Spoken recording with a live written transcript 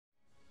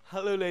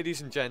Hello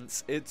ladies and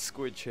gents, it's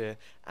Squidge here,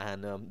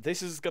 and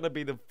this is going to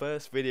be the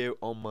first video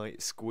on my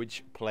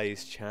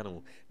SquidgePlays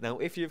channel. Now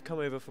if you've come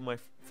over from my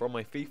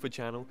FIFA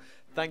channel,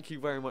 thank you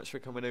very much for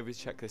coming over to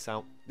check this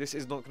out. This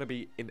is not going to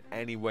be in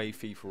any way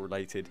FIFA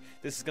related.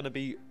 This is going to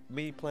be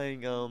me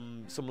playing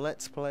some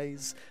Let's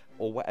Plays,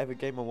 or whatever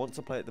game I want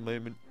to play at the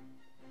moment.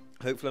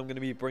 Hopefully I'm going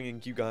to be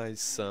bringing you guys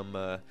some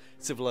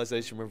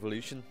Civilization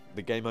Revolution,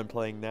 the game I'm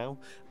playing now.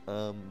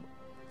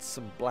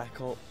 Some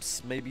Black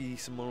Ops, maybe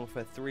some Modern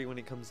Warfare 3 when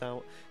it comes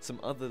out, some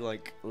other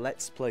like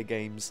Let's Play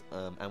games,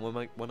 and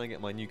when I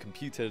get my new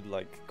computer,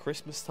 like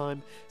Christmas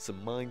time,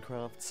 some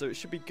Minecraft, so it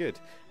should be good.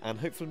 And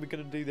hopefully we're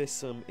going to do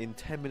this in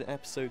 10-minute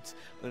episodes.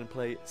 I'm going to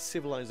play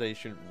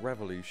Civilization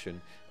Revolution.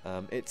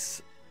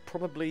 It's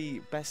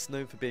probably best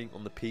known for being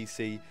on the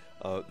PC,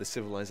 the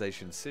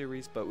Civilization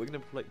series, but we're going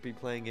to be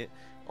playing it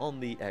on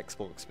the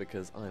Xbox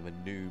because I'm a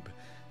noob.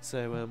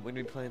 So we're going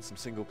to be playing some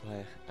single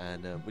player,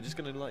 and we're just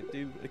going to like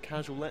do a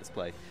casual Let's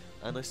Play.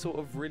 And I sort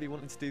of really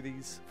wanted to do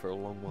these for a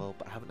long while,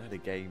 but I haven't had a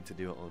game to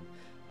do it on.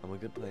 And we're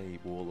going to play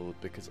Warlord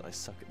because I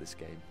suck at this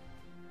game.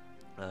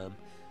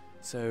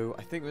 So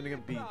I think we're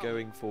going to be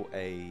going for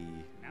a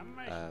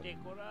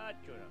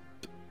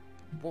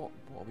what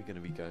are we going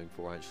to be going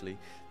for actually?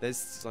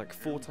 There's like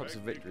 4 types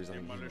of victories I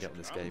think you can get in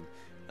this game.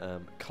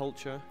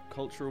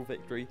 Cultural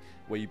victory,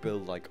 where you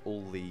build like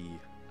all the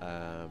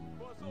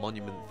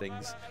monument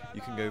things.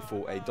 You can go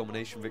for a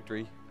domination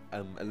victory,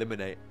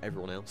 eliminate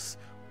everyone else.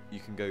 You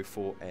can go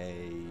for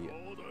a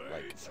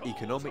like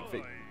economic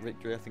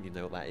victory, I think you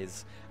know what that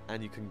is,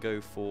 and you can go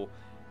for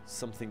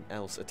something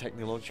else, a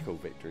technological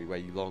victory, where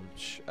you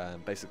launch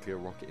basically a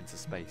rocket into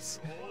space.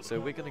 So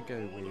we're going to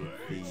go with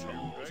the,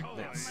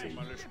 let's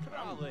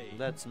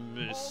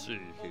see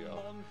here.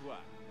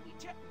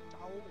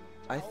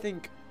 I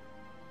think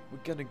we're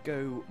going to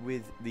go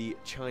with the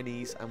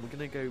Chinese, and we're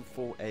going to go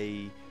for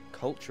a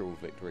cultural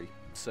victory.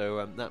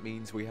 So that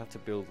means we have to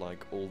build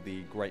like all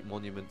the great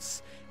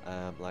monuments,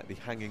 like the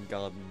Hanging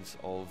Gardens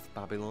of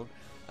Babylon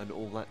and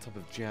all that type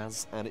of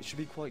jazz, and it should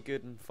be quite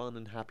good and fun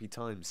and happy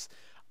times.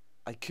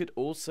 I could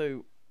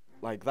also,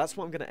 like, that's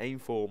what I'm going to aim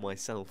for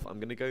myself. I'm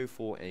going to go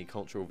for a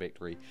cultural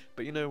victory,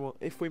 but you know what,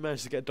 if we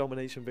manage to get a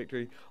domination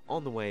victory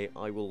on the way,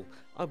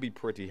 I'll be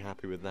pretty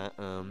happy with that.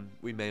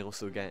 We may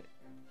also get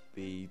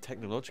the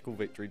technological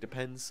victory,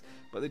 depends,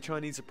 but the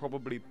Chinese are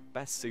probably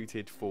best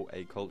suited for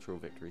a cultural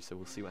victory, so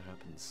we'll see what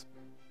happens.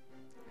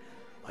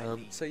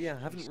 So yeah, I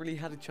haven't really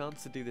had a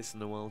chance to do this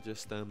in a while,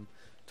 just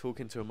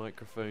talking to a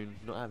microphone,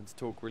 not having to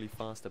talk really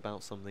fast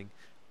about something.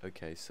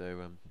 Okay,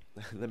 so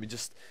let me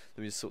just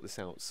sort this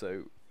out.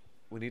 So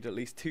we need at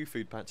least 2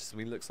 food patches. I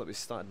mean, it looks like we're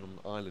starting on an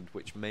island,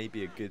 which may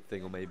be a good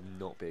thing or maybe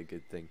not be a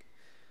good thing.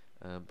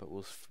 But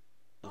we'll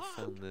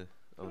find the.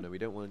 Oh no, we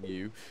don't want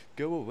you.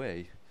 Go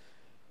away.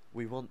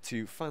 We want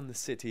to find the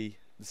city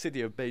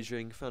of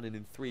Beijing, founded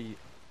in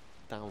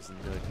 3900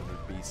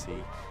 BC,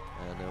 and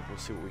we'll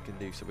see what we can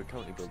do. So we're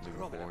currently building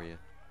a warrior,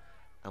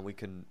 and we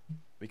can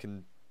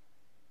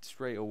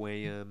straight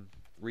away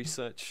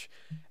research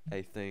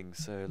a thing.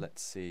 So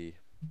let's see.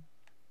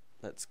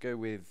 Let's go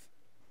with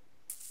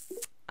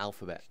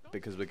alphabet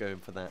because we're going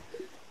for that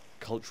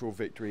cultural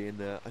victory, and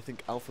I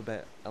think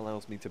alphabet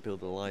allows me to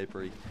build a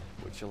library,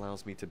 which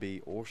allows me to be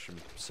awesome.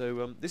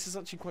 So this is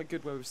actually quite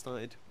good where we've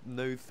started.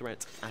 No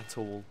threat at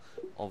all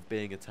of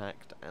being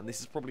attacked, and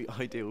this is probably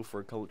ideal for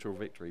a cultural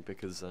victory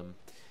because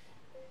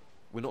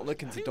we're not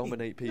looking to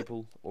dominate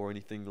people or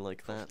anything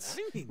like that.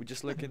 We're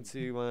just looking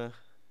to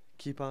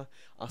keep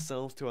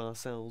ourselves to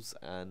ourselves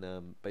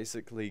and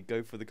basically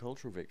go for the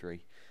cultural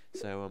victory.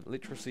 So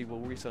literacy, we'll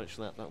research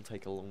that. That'll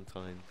take a long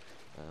time.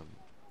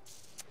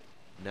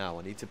 Now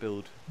I need to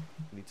build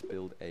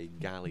a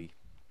galley.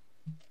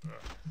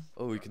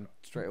 Oh, we can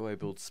straight away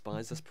build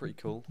spies. That's pretty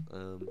cool.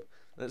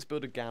 Let's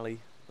build a galley.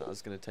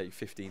 That's going to take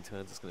 15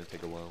 turns. It's going to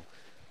take a while.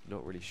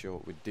 Not really sure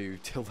what we'd do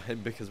till then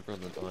because we're on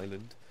an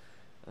island.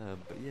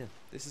 But yeah,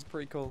 this is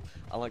pretty cool.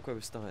 I like where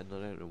we're starting. I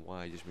don't know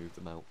why I just moved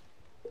them out.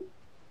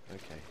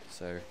 Okay,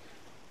 so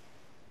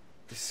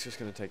this is just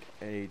going to take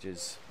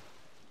ages.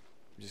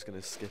 I'm just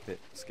going to skip it.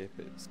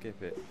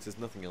 There's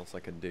nothing else I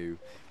can do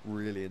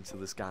really until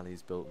this galley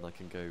is built and I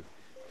can go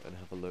and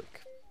have a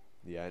look.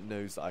 Yeah, it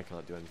knows that I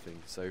can't do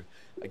anything. So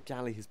a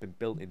galley has been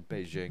built in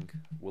Beijing.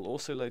 We'll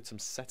also load some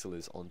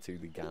settlers onto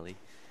the galley,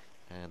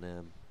 and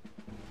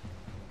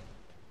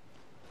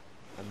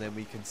then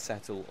we can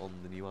settle on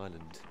the new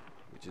island,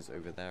 which is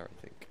over there,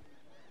 I think.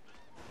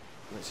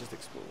 Let's just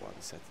explore why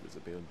the settlers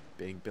are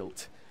being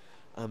built.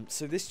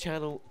 So this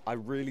channel, I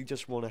really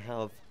just want to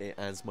have it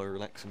as my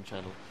relaxing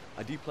channel.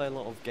 I do play a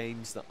lot of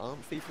games that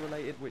aren't FIFA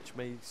related, which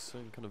may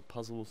kind of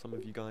puzzle some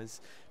of you guys,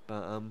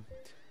 but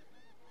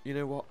you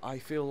know what, I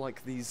feel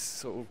like these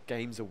sort of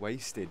games are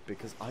wasted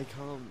because I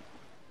can't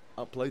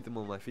upload them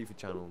on my FIFA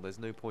channel. There's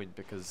no point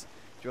because,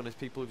 to be honest,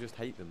 people just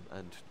hate them,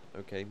 and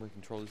okay, my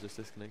controller's just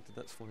disconnected,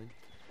 that's fine.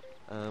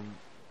 And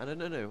I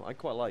don't know, I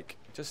quite like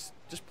just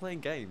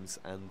playing games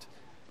and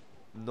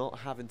not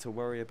having to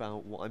worry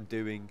about what I'm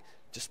doing,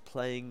 just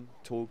playing,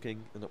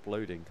 talking, and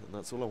uploading, and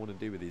that's all I want to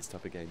do with these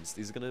type of games.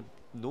 These are going to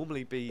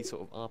normally be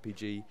sort of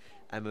RPG,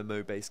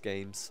 MMO based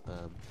games,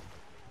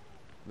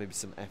 maybe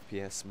some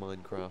FPS,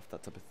 Minecraft,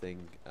 that type of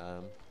thing,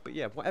 but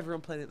yeah, whatever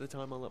I'm playing at the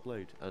time I'll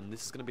upload, and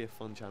this is going to be a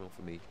fun channel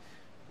for me,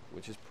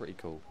 which is pretty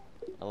cool.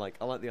 I like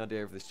the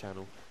idea of this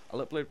channel.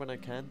 I'll upload when I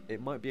can.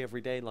 It might be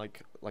every day,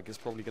 like it's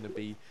probably going to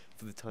be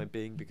for the time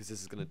being, because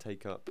this is going to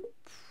take up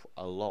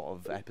a lot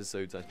of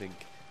episodes, I think,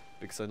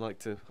 because I like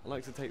to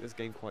take this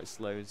game quite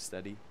slow and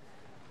steady.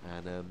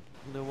 And you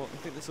know what? I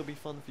think this will be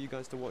fun for you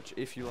guys to watch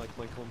if you like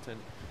my content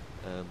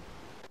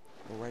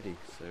already.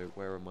 So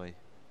where are my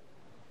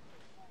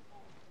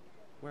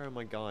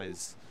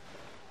guys?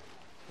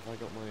 Have I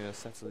got my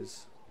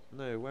settlers?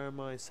 No. Where are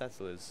my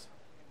settlers?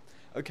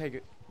 Okay,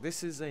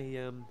 this is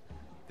a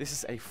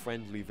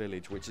friendly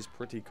village, which is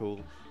pretty cool.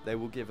 They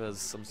will give us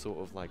some sort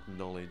of like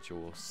knowledge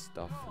or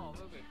stuff.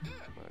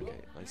 And,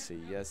 okay, I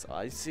see. Yes,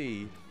 I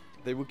see.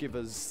 They will give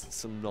us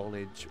some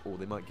knowledge, or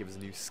they might give us a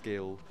new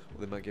skill,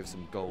 or they might give us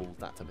some gold,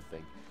 that type of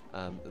thing.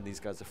 And these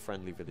guys are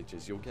friendly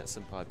villages. You'll get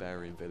some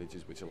barbarian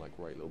villages, which are like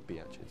great little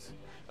biatches.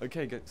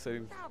 Okay,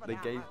 so they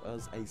gave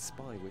us a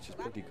spy, which is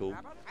pretty cool.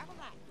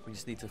 We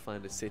just need to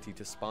find a city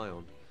to spy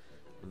on.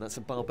 And that's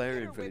a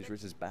barbarian village,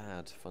 which is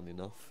bad, fun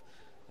enough.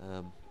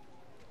 We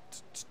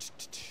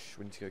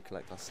need to go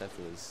collect our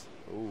settlers.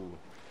 Oh,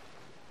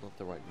 not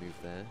the right move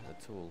there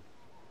at all.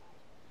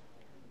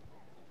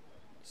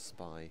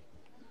 Spy.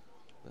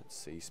 Let's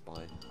see,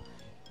 spy.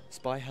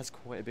 Spy has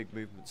quite a big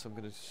movement, so I'm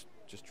going to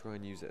just try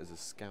and use it as a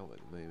scout at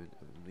the moment,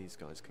 and then these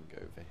guys can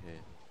go over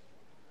here.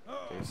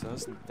 Okay, so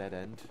that's the dead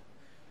end.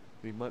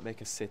 We might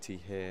make a city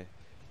here,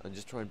 and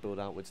just try and build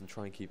outwards and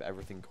try and keep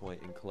everything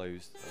quite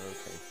enclosed.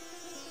 Okay.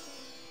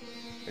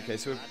 Okay,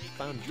 so we've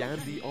found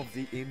Gandhi of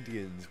the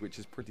Indians, which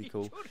is pretty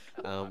cool.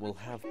 We'll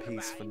have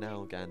peace for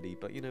now, Gandhi,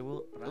 but you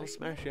know, we'll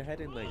smash your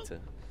head in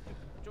later.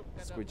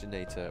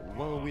 SquidgeNator,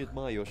 while we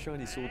admire your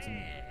shiny swords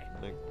and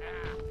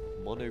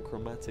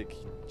monochromatic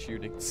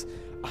tunics,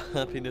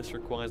 happiness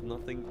requires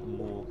nothing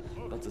more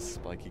but a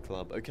spiky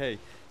club. Okay,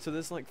 so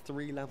there's like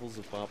 3 levels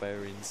of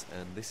barbarians,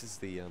 and this is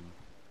the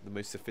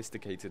most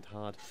sophisticated,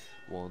 hard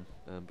one.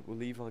 But we'll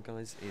leave our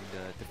guys in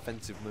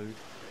defensive mode,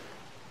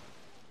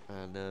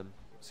 and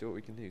see what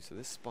we can do. So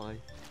this spy,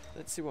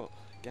 let's see what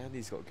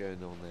Gandhi's got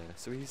going on there.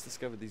 So he's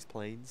discovered these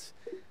plains,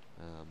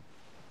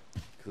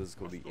 because it's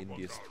called the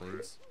Indius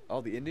Plains.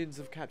 Oh, the Indians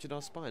have captured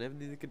our spy. I never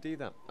knew they could do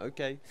that.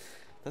 Okay,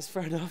 that's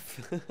fair enough.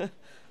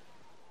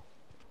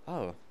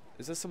 Oh,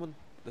 is there someone?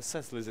 The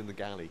settlers in the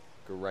galley.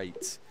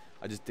 Great.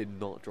 I just did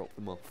not drop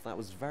them off. That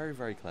was very,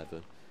 very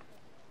clever.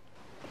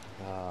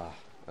 Ah,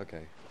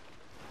 okay.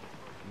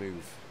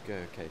 Move. Go.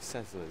 Okay,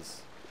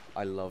 settlers.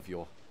 I love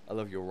your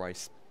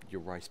rice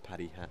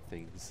paddy hat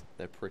things.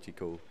 They're pretty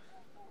cool.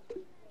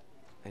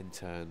 End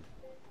turn.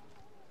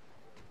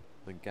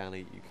 The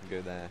galley, you can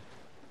go there.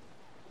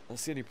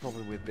 That's the only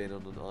problem with being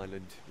on an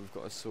island. We've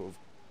got to sort of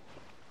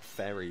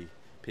ferry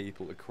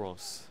people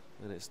across,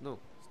 and it's not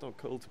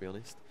cool, to be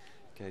honest.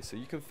 Okay, so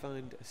you can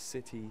find a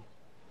city.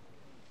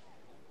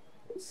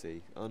 Let's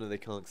see. Oh no, they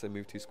can't because they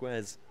moved 2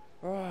 squares.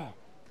 Ah!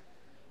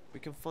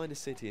 We can find a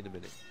city in a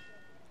minute.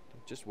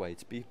 Just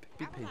wait. Be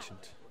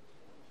patient.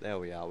 There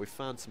we are. We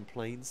found some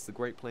plains, the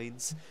Great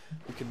Plains.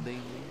 We can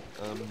name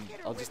them.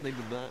 I'll just name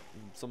them that.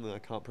 Something I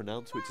can't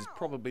pronounce, which is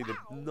probably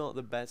not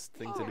the best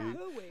thing to do.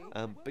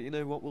 But you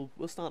know what?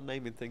 We'll start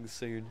naming things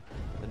soon,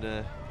 and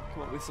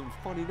come up with some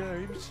funny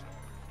names.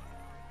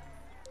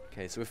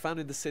 Okay, so we're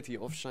founding the city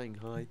of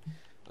Shanghai.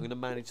 I'm going to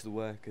manage the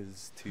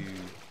workers to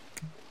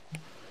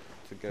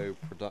go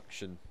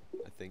production,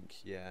 I think.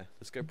 Yeah,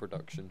 let's go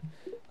production,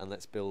 and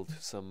let's build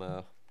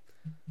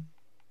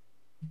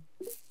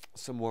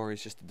some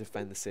warriors just to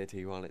defend the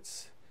city while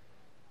it's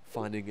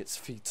finding its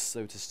feet,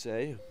 so to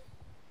say.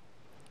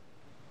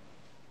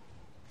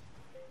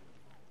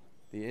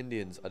 The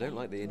Indians, I don't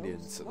like the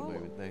Indians at the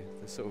moment. They're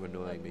sort of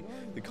annoying me.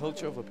 The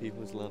culture of a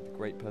people has allowed the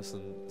great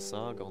person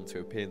Sargon to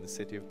appear in the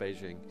city of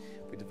Beijing.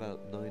 We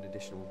developed 9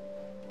 additional.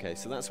 Okay,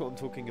 so that's what I'm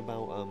talking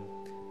about.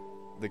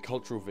 The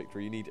cultural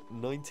victory. You need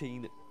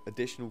 19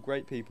 additional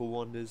great people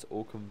wonders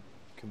or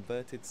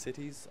converted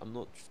cities. I'm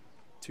not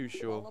too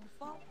sure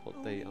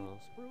what they are,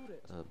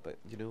 but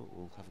you know,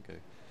 we'll have a go.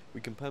 We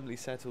can permanently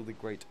settle the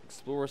great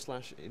explorer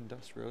 /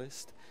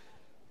 industrialist,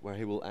 where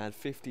he will add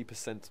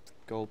 50%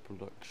 gold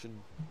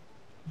production.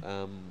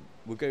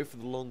 We'll go for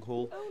the long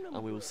haul,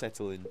 and we will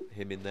settle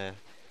him in there.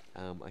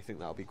 I think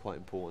that'll be quite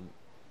important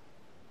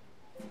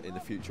in the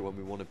future when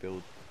we want to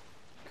build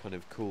kind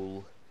of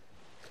cool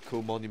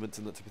monuments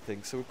and that type of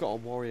thing. So we've got a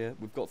warrior.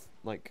 We've got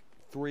like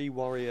 3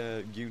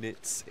 warrior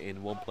units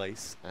in one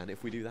place, and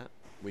if we do that,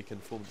 we can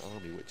form an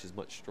army which is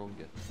much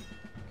stronger.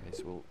 Okay,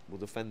 so we'll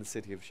defend the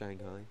city of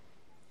Shanghai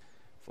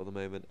for the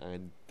moment,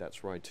 and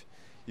that's right.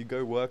 You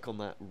go work on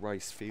that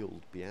rice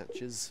field,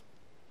 biatches.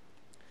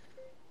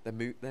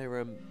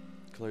 Their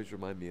clothes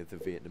remind me of the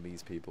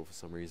Vietnamese people for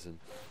some reason.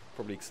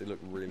 Probably because they look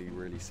really,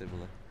 really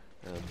similar.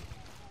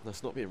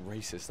 That's not being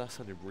racist. That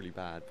sounded really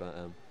bad, but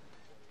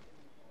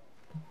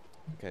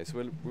Okay,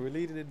 so we're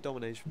leading in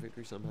domination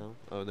victory somehow.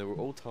 Oh no, we're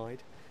all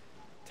tied.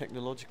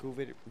 Technological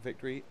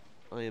victory.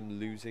 I am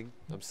losing.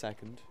 I'm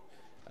second.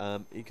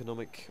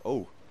 Economic.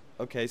 Oh,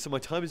 okay. So my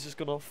time has just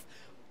gone off.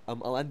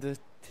 I'll end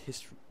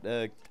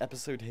the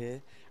episode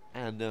here,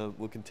 and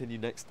we'll continue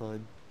next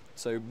time.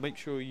 So make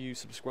sure you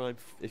subscribe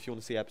if you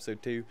want to see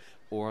episode 2,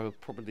 or I'll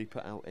probably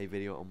put out a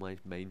video on my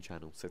main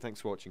channel. So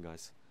thanks for watching,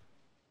 guys.